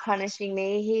God's not punishing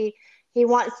me. He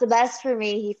wants the best for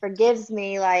me. He forgives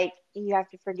me. Like, you have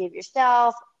to forgive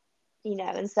yourself,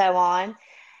 and so on.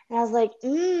 And I was like,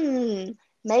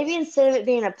 maybe instead of it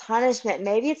being a punishment,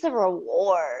 maybe it's a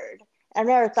reward. I've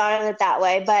never thought of it that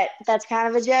way, but that's kind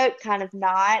of a joke, kind of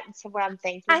not. It's what I'm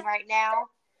thinking right now.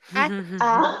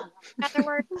 Another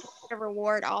word, a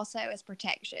reward also is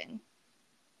protection.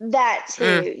 That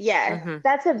too, yes.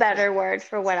 That's a better word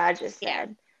for what I just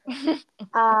said.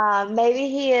 Maybe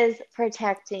he is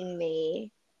protecting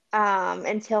me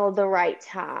until the right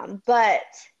time. But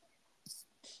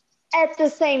at the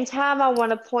same time, I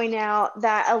want to point out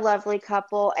that a lovely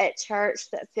couple at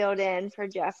church that filled in for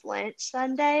Jeff Lynch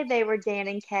Sunday, they were Dan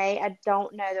and Kay. I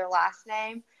don't know their last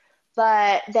name,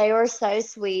 but they were so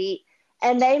sweet.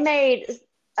 And they made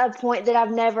a point that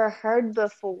I've never heard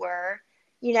before.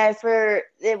 You know, for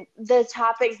the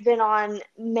topic's been on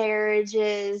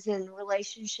marriages and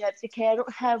relationships. Okay, I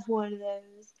don't have one of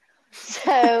those.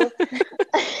 So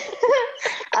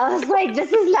I was like,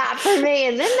 this is not for me.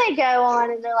 And then they go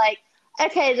on and they're like,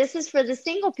 okay, this is for the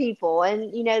single people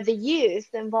and, you know, the youth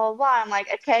and blah, blah, blah. I'm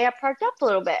like, okay, I perked up a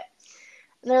little bit.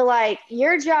 And they're like,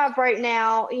 your job right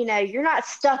now, you know, you're not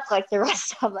stuck like the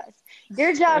rest of us.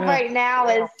 Your job right now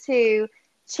is to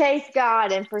chase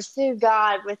God and pursue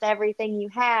God with everything you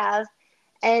have.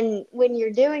 And when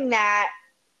you're doing that,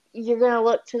 you're going to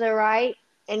look to the right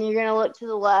and you're going to look to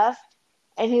the left.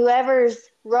 And whoever's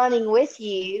running with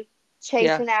you,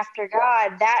 chasing after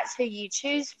God, that's who you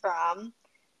choose from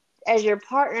as your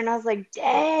partner. And I was like,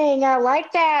 dang, I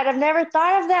like that. I've never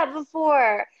thought of that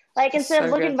before. Like, instead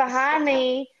of looking behind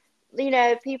me, you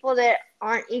know, people that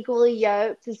aren't equally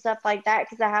yoked and stuff like that,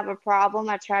 because I have a problem.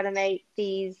 I try to make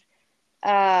these,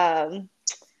 what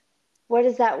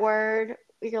is that word?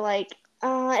 You're like,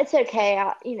 it's okay.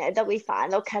 You know, they'll be fine.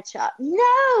 They'll catch up.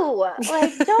 No,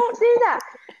 like, don't do that.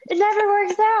 It never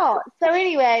works out. So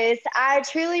anyways, I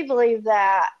truly believe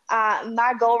that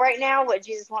my goal right now, what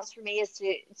Jesus wants for me, is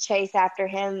to chase after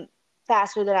him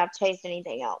faster than I've chased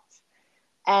anything else.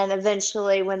 And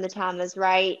eventually, when the time is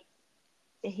right,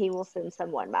 he will send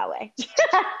someone my way.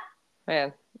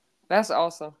 Man, that's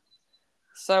awesome.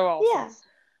 So awesome. Yeah.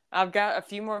 I've got a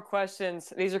few more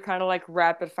questions. These are kind of like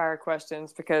rapid fire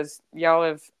questions because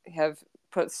y'all have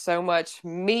put so much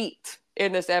meat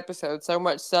in this episode, so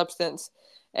much substance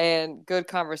and good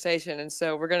conversation. And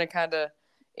so we're going to kind of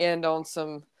end on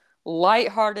some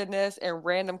lightheartedness and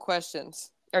random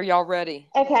questions. Are y'all ready?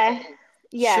 Okay.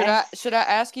 Yes. Should I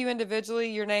ask you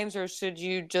individually your names, or should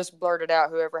you just blurt it out,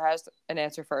 whoever has an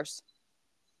answer first?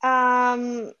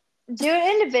 Do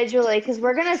it individually because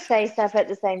we're going to say stuff at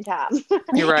the same time.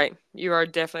 You're right. You are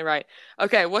definitely right.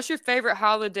 Okay. What's your favorite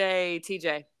holiday,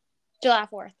 TJ? July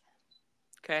 4th.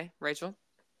 Okay. Rachel?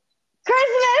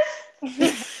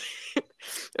 Christmas!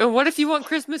 And what if you want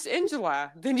Christmas in July?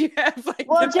 Then you have like.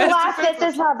 Well, July 5th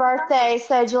is my birthday,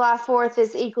 so July 4th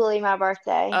is equally my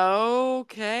birthday.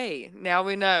 Okay. Now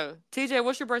we know. TJ,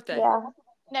 what's your birthday? Yeah.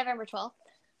 November 12th.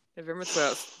 November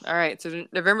 12th. All right. So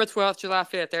November 12th, July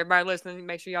 5th. Everybody listening,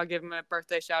 make sure y'all give them a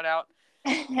birthday shout out.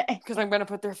 Because I'm going to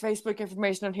put their Facebook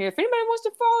information on here if anybody wants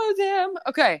to follow them.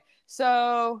 Okay.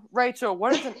 So, Rachel,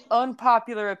 what is an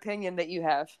unpopular opinion that you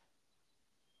have?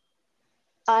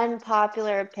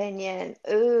 Unpopular opinion.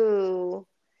 Ooh.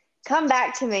 Come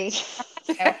back to me.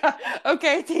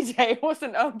 Okay, TJ, what's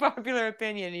an unpopular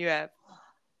opinion you have?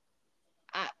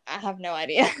 I have no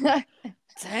idea.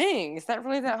 Dang, is that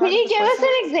really that hard? Can you give us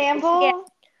an example? Yeah.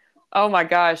 Oh my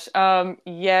gosh.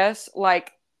 Yes,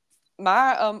 like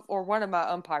my or one of my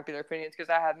unpopular opinions, because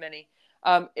I have many,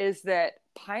 is that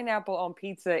pineapple on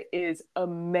pizza is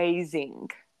amazing.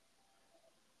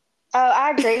 Oh, I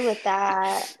agree with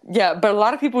that. Yeah, but a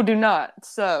lot of people do not,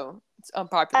 so it's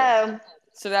unpopular. Oh,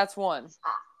 So that's one.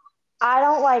 I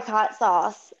don't like hot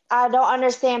sauce. I don't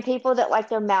understand people that like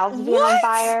their mouths being on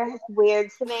fire. It's weird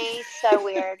to me. So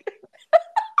weird.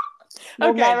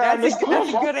 Okay, that's a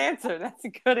good answer. That's a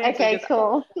good answer. Okay,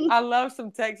 cool. I love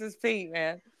some Texas Pete,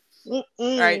 man. Mm-mm.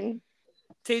 All right.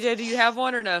 TJ, do you have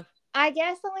one or no? I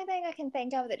guess the only thing I can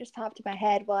think of that just popped in my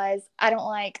head was I don't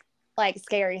like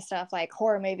scary stuff like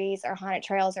horror movies or haunted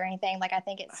trails or anything. Like, I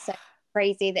think it's so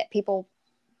crazy that people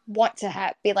want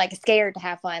to be like scared to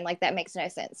have fun. Like, that makes no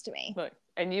sense to me. Look,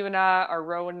 and you and I are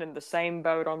rowing in the same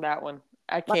boat on that one.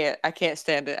 I can't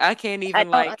stand it. I can't even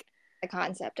like the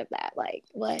concept of that. Like,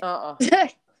 what?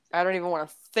 I don't even want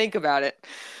to think about it.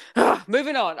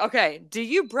 Moving on. Okay. Do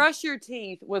you brush your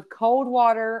teeth with cold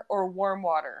water or warm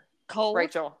water? Cold.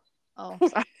 Rachel. Oh,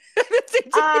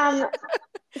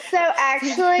 So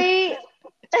actually,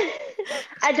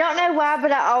 I don't know why,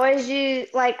 but I always use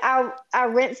I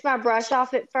rinse my brush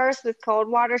off at first with cold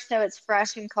water so it's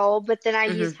fresh and cold, but then I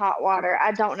use hot water.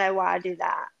 I don't know why I do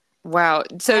that. Wow.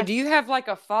 So do you have like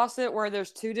a faucet where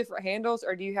there's two different handles,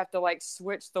 or do you have to like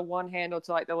switch the one handle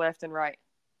to like the left and right?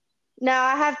 No,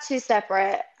 I have two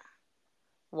separate.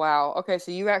 Wow. Okay,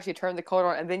 so you actually turn the cold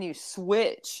on and then you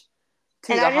switch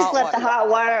to and the I just hot let water. the hot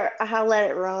water, I let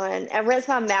it run. I rinse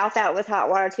my mouth out with hot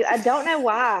water too. I don't know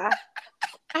why.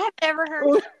 I have never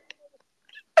heard.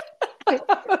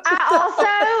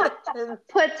 I also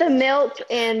put the milk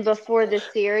in before the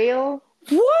cereal.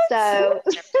 What? So,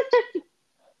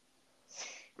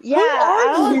 yeah, Who I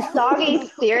are don't you? want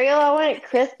soggy cereal. I want it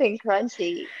crisp and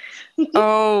crunchy.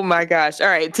 Oh my gosh. All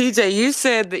right, TJ, you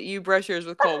said that you brush yours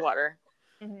with cold water.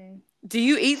 Mm-hmm. Do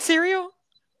you eat cereal?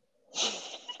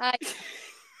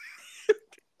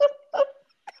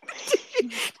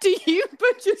 Do you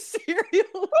put your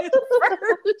cereal in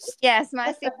first? Yes,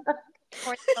 my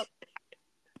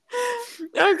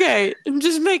Okay, I'm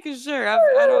just making sure. I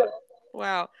don't.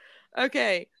 Wow.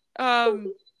 Okay. I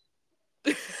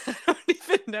don't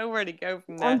even know where to go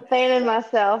from I'm that. fanning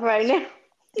myself right now.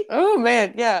 Oh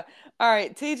man, yeah. All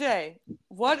right, TJ,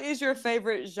 what is your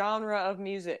favorite genre of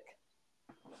music?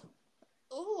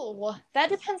 Ooh, that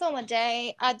depends on the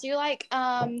day. I do like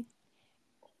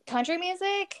country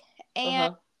music,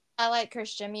 and Uh-huh. I like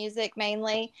Christian music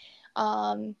mainly.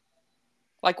 Um,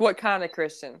 Like what kind of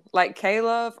Christian? Like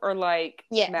K-Love or like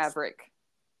yes. Maverick?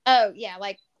 Oh yeah,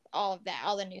 like all of that,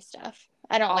 all the new stuff.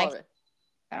 I don't All like. of it.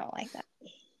 I don't like that.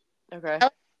 Okay. I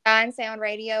like Nine Sound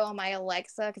Radio on my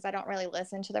Alexa because I don't really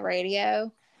listen to the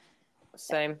radio.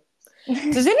 Same.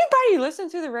 Does anybody listen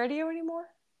to the radio anymore?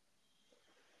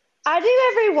 I do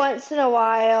every once in a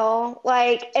while.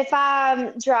 Like if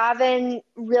I'm driving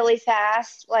really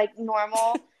fast, like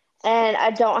normal, and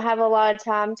I don't have a lot of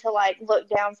time to like look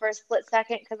down for a split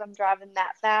second because I'm driving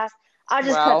that fast, I'll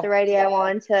just cut the Wow. radio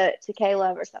on to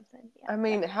K-Love or something. Yeah. I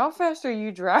mean, how fast are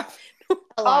you driving?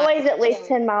 A lot. Always at least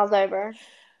 10 miles over.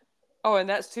 Oh, and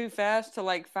that's too fast to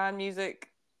like find music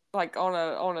like on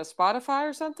a Spotify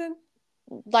or something?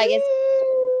 Like it's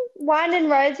Winding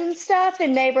roads and stuff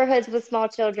in neighborhoods with small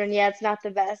children. Yeah, it's not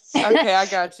the best. Okay, I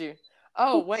got you.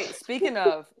 Oh, wait, speaking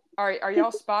of, are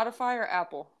y'all Spotify or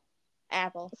Apple?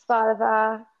 Apple.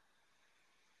 Spotify.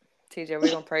 TJ, we're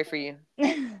gonna pray for you.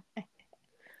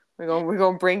 We're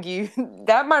gonna bring you.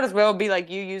 That might as well be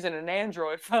like you using an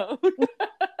Android phone.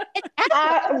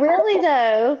 Really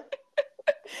though.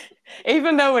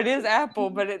 Even though it is Apple,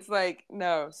 but it's like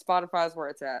no, Spotify's where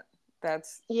it's at.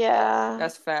 Yeah.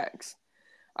 That's facts.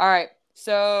 All right.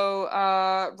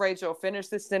 So, Rachel, finish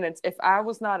this sentence. If I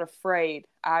was not afraid,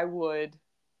 I would.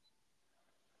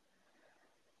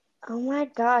 Oh my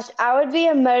gosh. I would be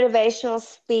a motivational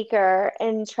speaker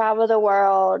and travel the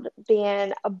world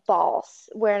being a boss,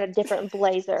 wearing a different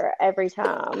blazer every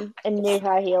time and new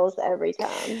high heels every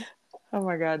time. Oh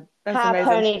my God, that's High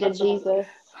amazing. pony to Jesus.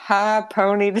 High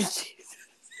pony to Jesus.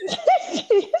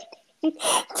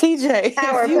 TJ,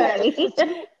 Power pony.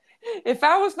 if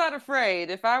I was not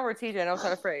afraid, if I were TJ and I was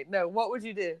not afraid, no, what would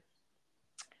you do?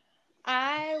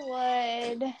 I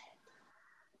would.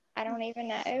 I don't even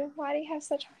know. Why do you have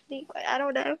such a deep? I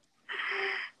don't know.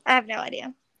 I have no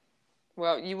idea.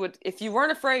 Well, you would if you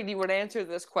weren't afraid, you would answer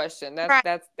this question.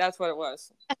 Right. That's what it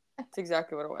was. That's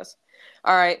exactly what it was.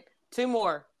 All right, two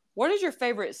more. What is your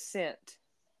favorite scent,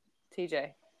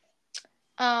 TJ?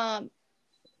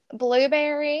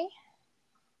 Blueberry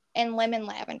and lemon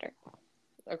lavender.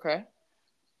 Okay.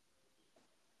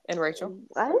 And Rachel?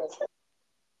 What?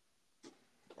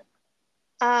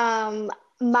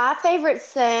 My favorite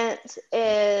scent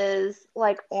is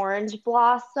like orange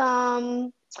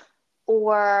blossom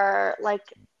or like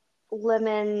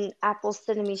lemon apple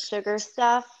cinnamon sugar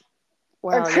stuff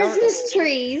or Wow, Christmas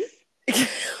trees.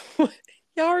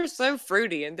 y'all are so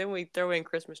fruity, and then we throw in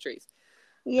Christmas trees.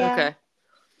 Yeah. Okay.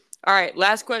 All right,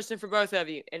 last question for both of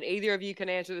you, and either of you can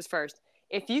answer this first.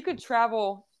 If you could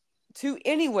travel to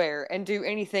anywhere and do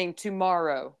anything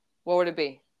tomorrow, what would it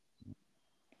be?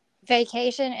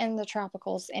 Vacation in the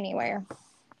tropicals anywhere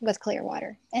with clear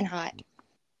water and hot.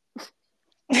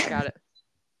 Got it.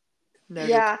 Noted.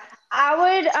 Yeah,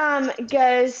 I would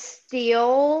go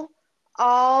steal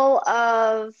all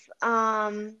of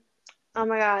oh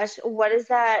my gosh, what is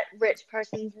that rich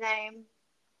person's name?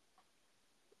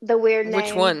 The weird name.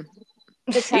 Which one?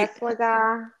 The Tesla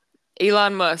guy.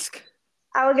 Elon Musk.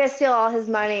 I would go steal all his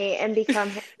money and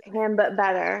become him, but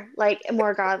better, like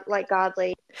more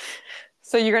godly.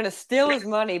 So you're gonna steal his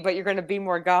money, but you're gonna be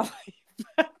more godly.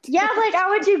 Yeah, like I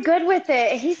would do good with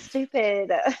it. He's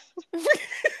stupid.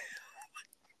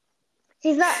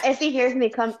 He's not. If he hears me,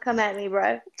 come at me,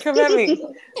 bro. Come at me.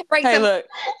 Hey, look.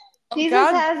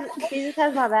 Jesus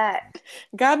has my back.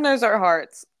 God knows our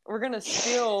hearts. We're gonna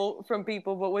steal from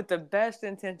people, but with the best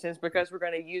intentions, because we're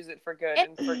gonna use it for good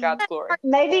and for God's glory.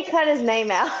 Maybe cut his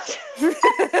name out.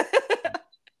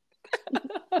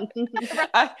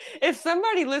 If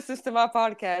somebody listens to my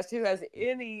podcast who has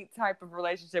any type of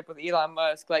relationship with Elon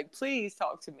Musk, like, please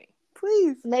talk to me.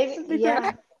 Please. Maybe,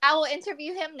 yeah. I will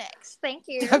interview him next. Thank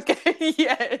you. Okay,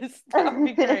 yes. That would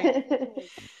be great.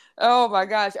 Oh my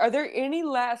gosh. Are there any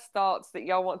last thoughts that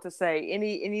y'all want to say?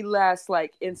 Any last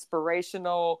like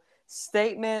inspirational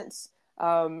statements?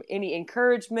 Any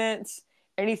encouragements?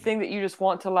 Anything that you just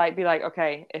want to like be like,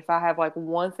 okay, if I have like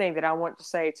one thing that I want to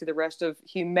say to the rest of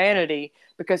humanity,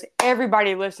 because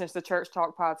everybody listens to Church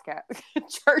Talk podcast,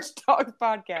 Church Talk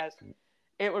podcast,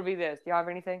 it would be this. Do y'all have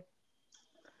anything?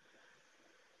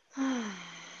 I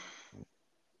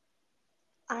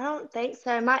don't think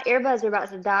so. My earbuds are about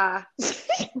to die.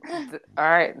 All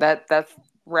right, that's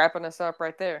wrapping us up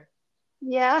right there.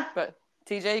 Yeah. But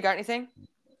TJ, you got anything?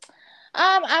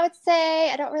 I would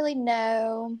say I don't really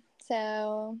know.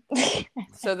 So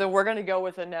then we're gonna go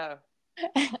with a no.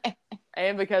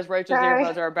 And because Rachel's Sorry.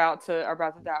 earbuds are about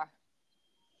to die.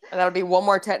 And that'll be one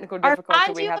more technical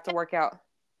difficulty we have to work out.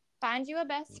 Find you a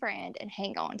best friend and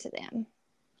hang on to them.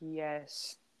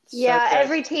 Yes. Yeah, So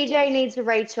every TJ needs a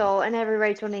Rachel, and every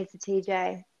Rachel needs a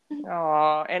TJ.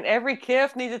 Aw, and every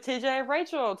Kif needs a TJ and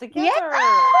Rachel together.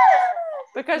 Yeah.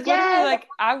 Because literally, like,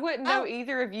 I wouldn't know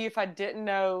either of you if I didn't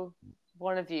know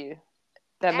one of you.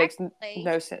 That makes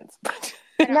no sense.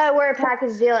 No, we're a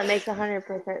package deal. It makes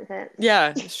 100% sense.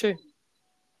 Yeah, it's true.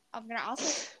 I'm going to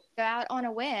also go out on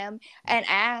a whim and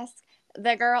ask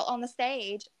the girl on the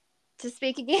stage to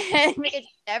speak again because you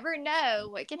never know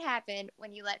what can happen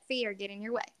when you let fear get in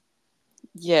your way.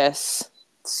 Yes,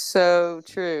 so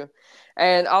true.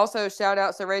 And also, shout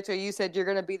out. So, Rachel, you said you're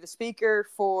going to be the speaker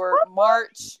for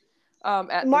March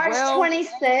at March the Well.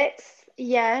 26th.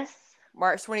 Yes.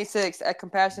 March 26th at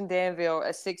Compassion Danville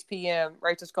at 6 p.m.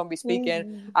 Rachel's going to be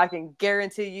speaking. I can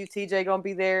guarantee you TJ going to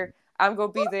be there. I'm going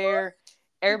to be there.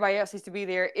 Everybody else needs to be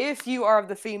there. If you are of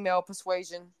the female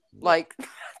persuasion, like,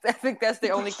 I think that's the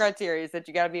only criteria is that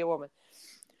you got to be a woman.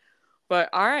 But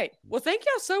all right. Well, thank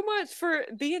y'all so much for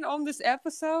being on this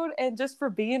episode and just for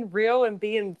being real and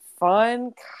being fun.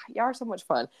 God, y'all are so much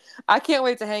fun. I can't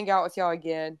wait to hang out with y'all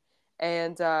again.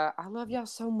 And I love y'all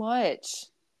so much.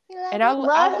 And I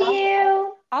love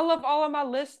you. I love all of my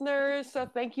listeners. So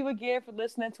thank you again for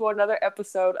listening to another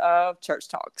episode of Church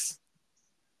Talks.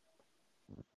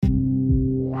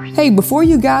 Hey, before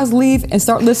you guys leave and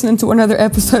start listening to another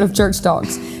episode of Church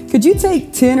Talks, could you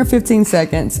take 10 or 15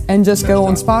 seconds and just go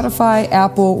on Spotify,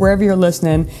 Apple, wherever you're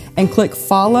listening, and click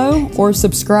follow or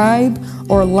subscribe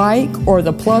or like or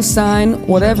the plus sign,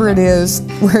 whatever it is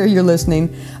where you're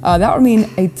listening. That would mean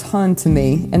a ton to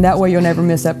me, and that way you'll never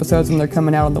miss episodes when they're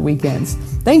coming out on the weekends.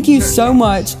 Thank you so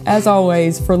much, as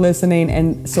always, for listening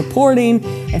and supporting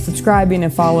and subscribing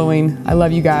and following. I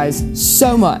love you guys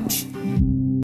so much.